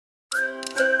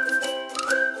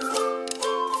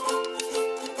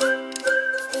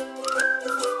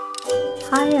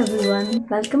Hi everyone,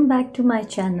 welcome back to my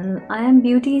channel. I am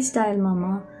Beauty Style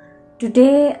Mama.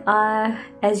 Today,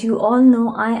 as you all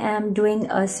know, I am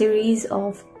doing a series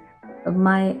of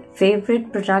my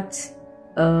favorite products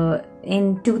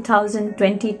in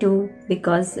 2022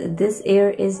 because this year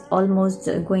is almost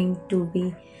going to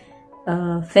be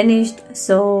finished.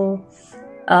 So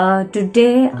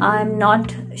today I'm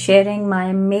not sharing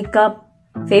my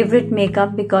favorite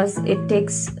makeup because it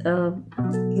takes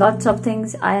lots of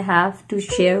things I have to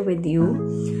share with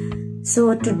you.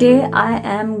 So today I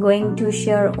am going to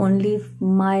share only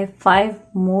my 5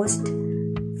 most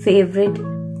favorite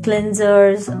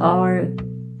cleansers or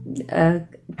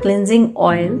cleansing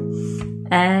oil,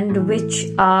 and which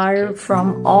are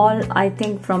from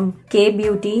from K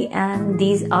Beauty, and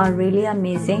these are really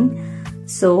amazing.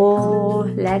 So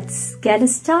let's get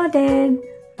started.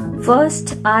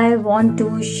 First, I want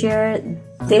to share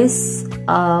this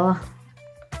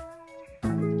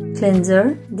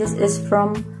cleanser. This is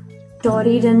from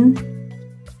TORRIDEN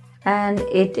and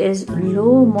it is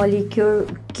low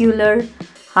molecular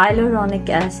hyaluronic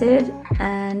acid,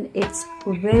 and it's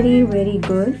very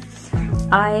good.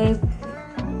 I've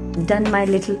done my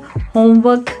little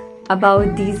homework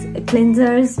about these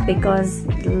cleansers because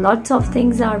lots of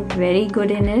things are very good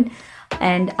in it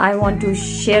and I want to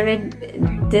share it.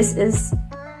 This is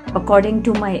according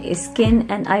to my skin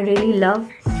and I really love.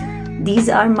 These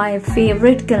are my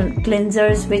favorite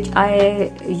cleansers which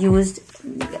I used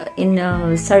in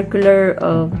a circular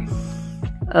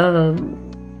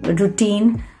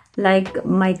routine, like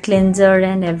my cleanser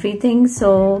and everything.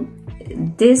 So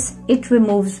it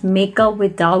removes makeup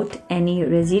without any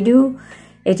residue.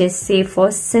 It is safe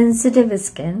for sensitive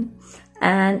skin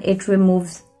and it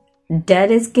removes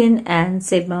dead skin and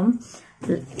sebum.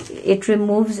 It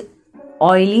removes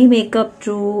oily makeup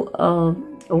through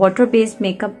water-based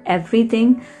makeup,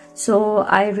 everything. So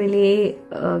I really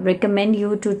recommend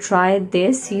you to try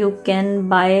this. You can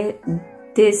buy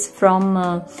this from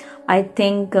I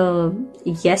think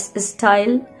Yes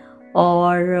Style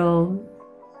or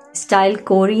Style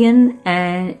Korean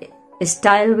and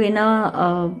Style Winner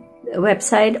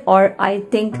website, or I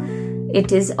think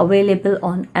it is available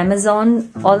on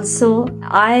Amazon also.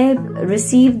 I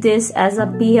received this as a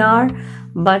PR,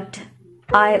 but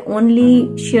I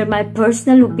only share my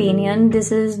personal opinion.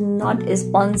 This is not a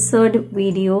sponsored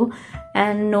video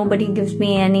and nobody gives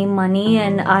me any money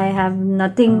and I have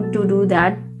nothing to do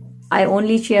that. I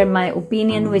only share my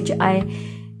opinion which I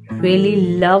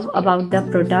really love about the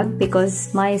product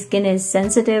because my skin is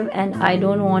sensitive and I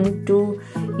don't want to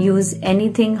use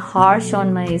anything harsh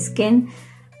on my skin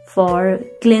for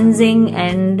cleansing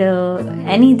and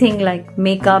anything like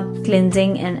makeup,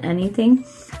 cleansing and anything.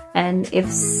 And if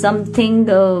something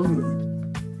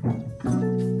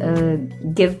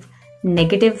give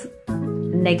negative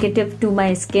to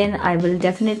my skin, I will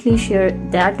definitely share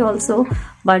that also.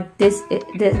 But this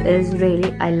is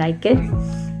really, I like it.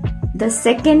 The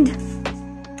second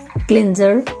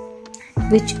cleanser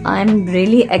which I'm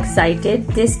really excited,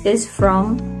 this is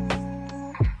from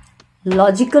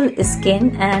Logical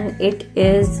Skin and it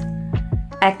is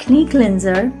acne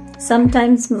cleanser.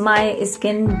 Sometimes my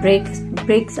skin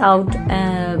breaks out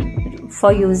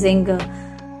for using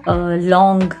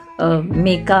long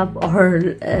makeup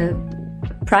or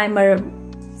primer.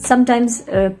 Sometimes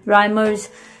primers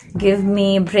give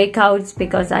me breakouts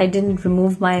because I didn't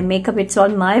remove my makeup. It's all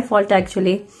my fault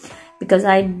actually because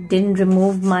I didn't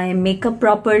remove my makeup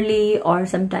properly, or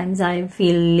sometimes I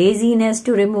feel laziness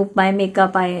to remove my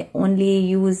makeup. I only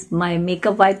use my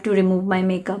makeup wipe to remove my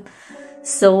makeup.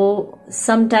 So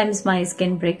sometimes my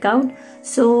skin break out.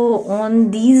 So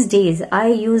on these days I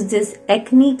use this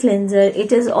acne cleanser.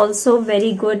 It is also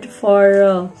very good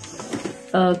for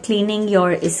cleaning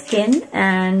your skin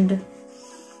and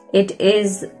it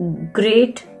is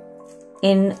great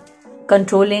in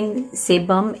controlling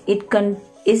sebum.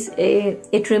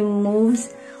 It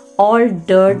removes all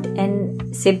dirt and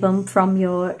sebum from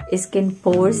your skin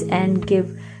pores and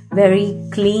give very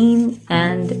clean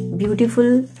and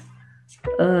beautiful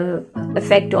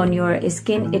effect on your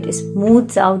skin. It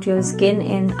smooths out your skin,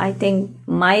 and I think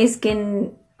my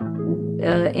skin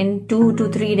in 2 to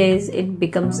 3 days it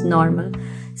becomes normal.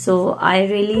 So I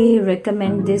really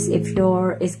recommend this if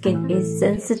your skin is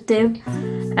sensitive.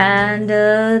 And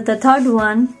the third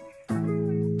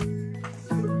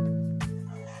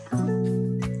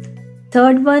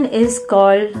one is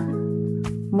called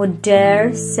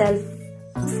MODERE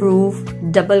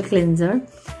CELLPROOF Double Cleanser.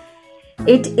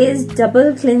 It is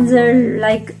double cleanser,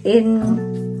 like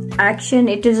in action.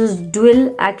 It is a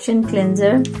dual action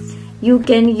cleanser. You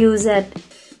can use it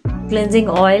cleansing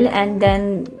oil, and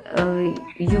then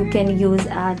you can use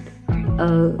add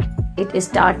it is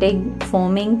starting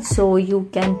foaming, so you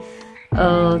can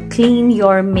clean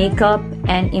your makeup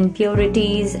and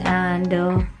impurities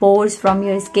and pores from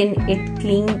your skin. It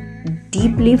cleans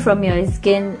deeply from your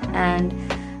skin, and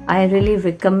I really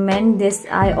recommend this.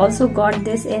 I also got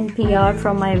this in PR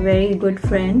from my very good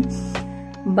friend,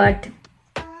 but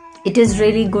it is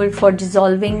really good for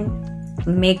dissolving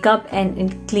makeup and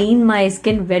it clean my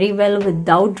skin very well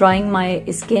without drying my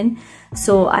skin,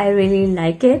 so I really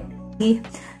like it.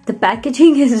 The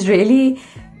packaging is really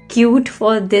cute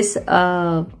for this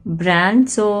brand,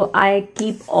 so I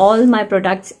keep all my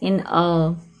products in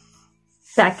a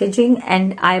packaging,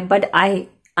 and I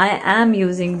am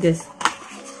using this.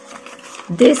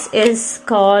 This is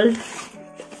called,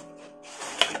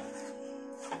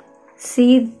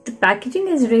 see, the packaging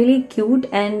is really cute,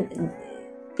 and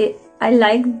I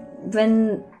like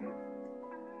when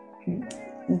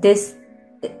this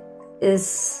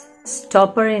is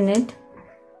stopper in it,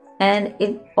 and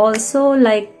it also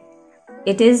like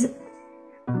it is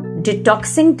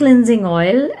detoxing cleansing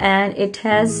oil, and it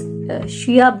has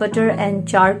shea butter and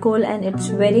charcoal, and it's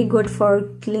very good for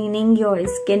cleaning your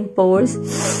skin pores,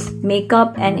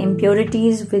 makeup and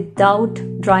impurities without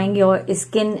drying your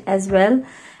skin as well.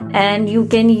 And you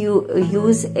can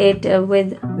use it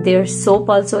with their soap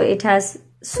also. It has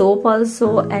soap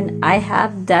also, and I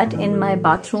have that in my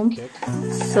bathroom,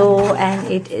 so, and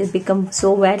it is become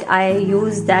so wet. I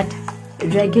use that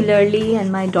regularly,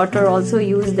 and my daughter also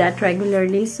use that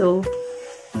regularly, so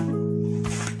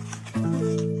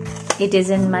it is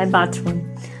in my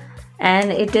bathroom.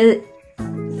 And it is,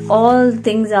 all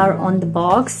things are on the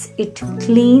box. It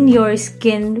clean your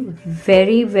skin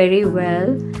very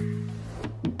well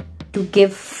to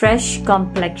give fresh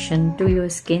complexion to your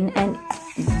skin, and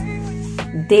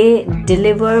they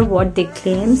deliver what they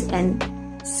claims, and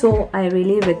so I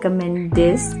really recommend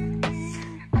this.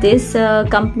 This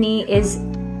company is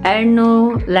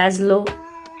ERERNO LASZLO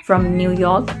from New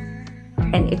York,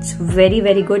 and it's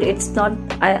very good. It's not,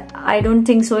 I don't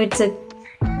think so it's a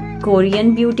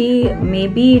Korean beauty,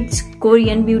 maybe it's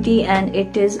Korean beauty, and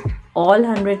it is all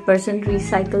 100%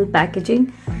 recycled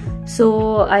packaging,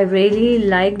 so I really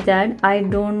like that. I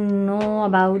don't know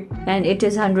about, and it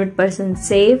is 100%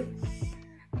 safe,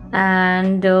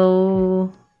 and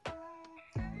all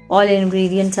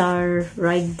ingredients are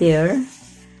right there,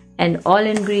 and all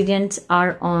ingredients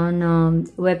are on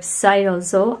website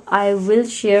also. I will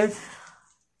share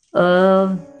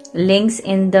links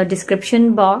in the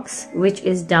description box, which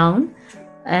is down,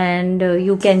 and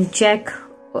you can check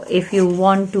if you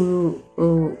want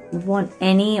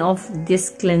any of this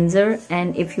cleanser.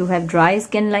 And if you have dry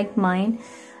skin like mine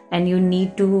and you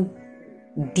need to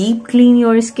deep clean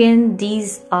your skin,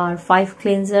 these are 5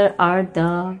 cleanser are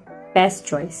the best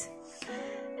choice.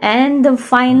 And the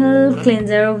final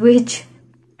cleanser, which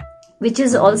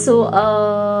is also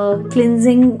a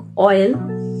cleansing oil,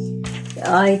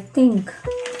 I think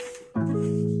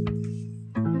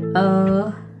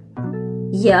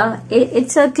yeah,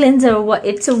 it's a cleanser.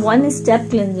 It's a one-step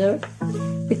cleanser,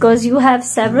 because you have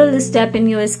several steps in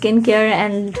your skincare,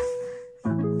 and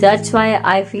that's why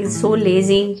I feel so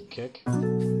lazy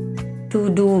to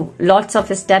do lots of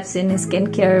steps in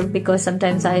skincare, because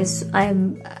sometimes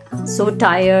I'm so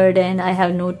tired and I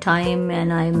have no time,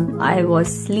 and I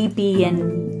was sleepy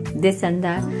and this and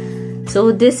that.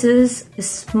 So this is a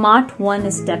smart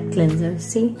one-step cleanser.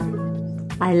 See,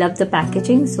 I love the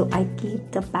packaging, so I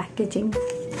keep the packaging.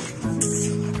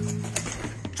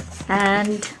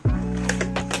 And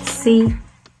see,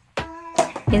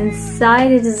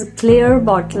 inside it is a clear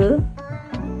bottle,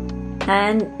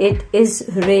 and it is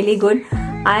really good.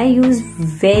 I use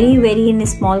very in a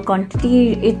small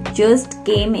quantity. It just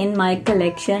came in my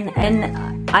collection,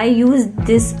 and I use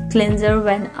this cleanser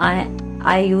when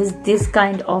I use this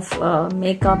kind of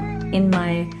makeup in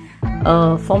my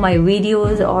for my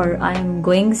videos, or I'm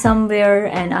going somewhere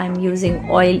and I'm using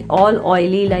all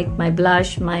oily, like my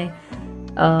blush, my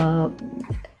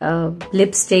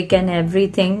lipstick and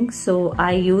everything. So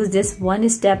I use this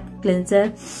one-step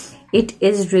cleanser. It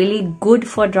is really good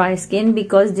for dry skin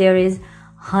because there is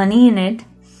honey in it,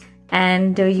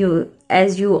 and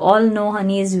as you all know,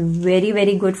 honey is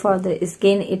very good for the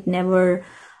skin. It never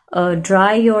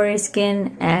dry your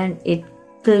skin, and it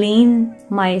clean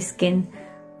my skin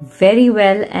very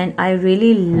well, and I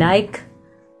really like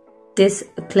this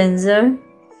cleanser.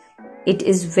 It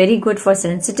is very good for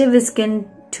sensitive skin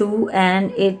too,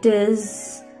 and it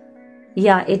is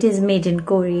made in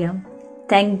Korea.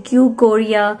 Thank you,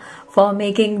 Korea, for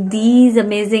making these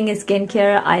amazing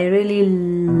skincare. I really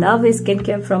love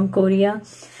skincare from Korea.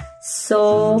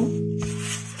 So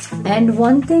And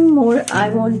one thing more I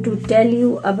want to tell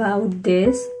you about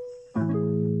this.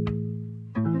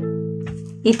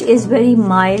 It is very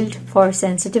mild for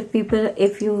sensitive people.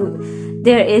 If you,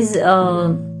 there is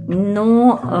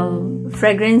no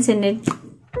fragrance in it,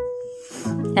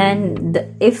 and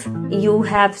if you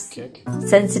have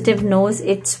sensitive nose,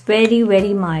 it's very,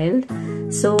 very mild.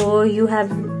 So you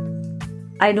have,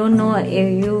 I don't know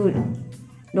if you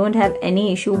don't have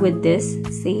any issue with this.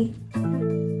 See,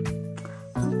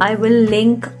 I will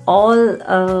link all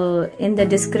in the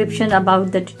description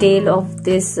about the detail of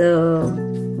this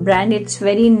brand. It's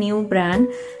very new brand,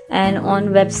 and on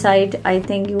website I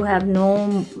think you have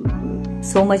no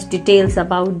so much details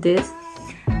about this,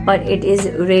 but it is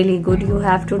really good. You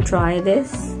have to try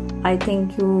this. I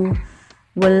think you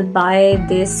will buy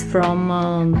this from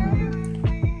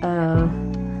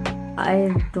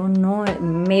I don't know,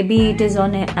 maybe it is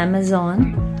on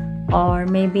Amazon, or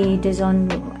maybe it is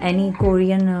on any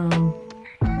Korean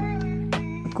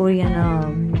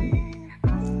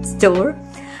store.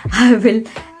 I will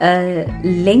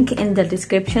link in the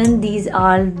description. These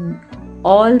are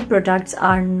all products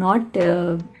are not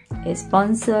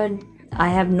sponsored. I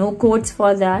have no codes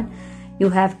for that. You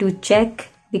have to check,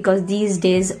 because these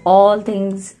days all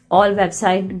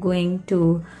website going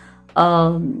to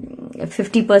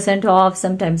 50% off,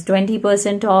 sometimes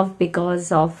 20% off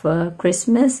because of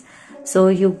Christmas. So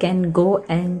you can go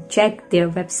and check their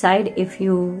website if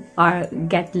you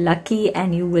get lucky,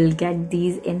 and you will get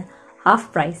these in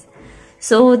half price.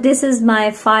 So this is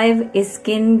my 5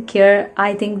 skincare.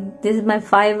 I think this is my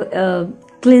 5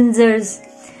 cleansers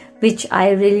which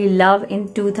I really love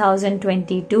in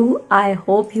 2022. I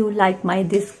hope you like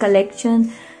this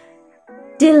collection.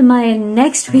 Till my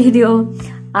next video,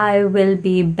 I will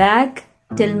be back.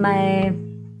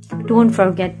 Don't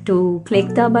forget to click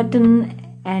the button,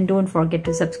 and don't forget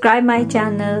to subscribe my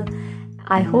channel.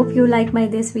 I hope you like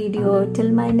this video.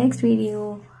 Till my next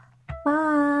video.